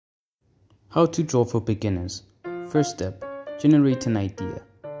How to draw for beginners. First step, generate an idea.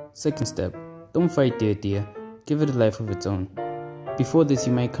 Second step, don't fight the idea, give it a life of its own. Before this,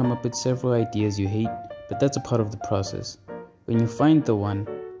 you might come up with several ideas you hate, but that's a part of the process. When you find the one,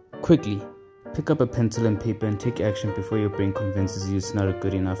 quickly pick up a pencil and paper and take action before your brain convinces you it's not a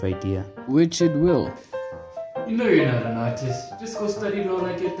good enough idea. Which it will. You know you're not an artist. Just go study law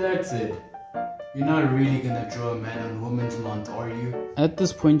like your dad said. You're not really gonna draw a man on Women's Month, are you? At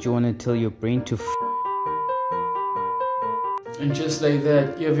this point, you want to tell your brain to And just like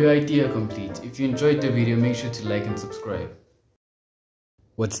that, you have your idea complete. If you enjoyed the video, make sure to like and subscribe.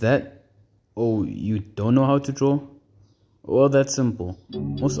 What's that? Oh, you don't know how to draw? Well, that's simple.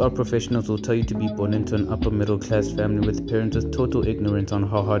 Most art professionals will tell you to be born into an upper middle class family with parents with total ignorance on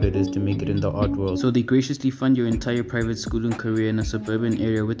how hard it is to make it in the art world. So they graciously fund your entire private schooling career in a suburban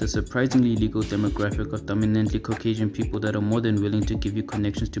area with a surprisingly legal demographic of dominantly Caucasian people that are more than willing to give you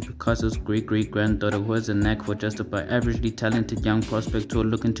connections to Picasso's great-great-granddaughter who has a knack for just about averagely talented young prospects who are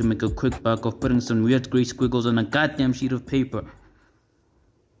looking to make a quick buck of putting some weird gray squiggles on a goddamn sheet of paper.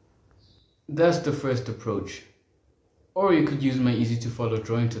 That's the first approach. Or you could use my easy to follow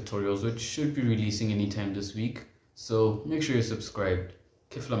drawing tutorials, which should be releasing anytime this week. So make sure you're subscribed.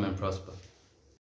 Kiflam and prosper.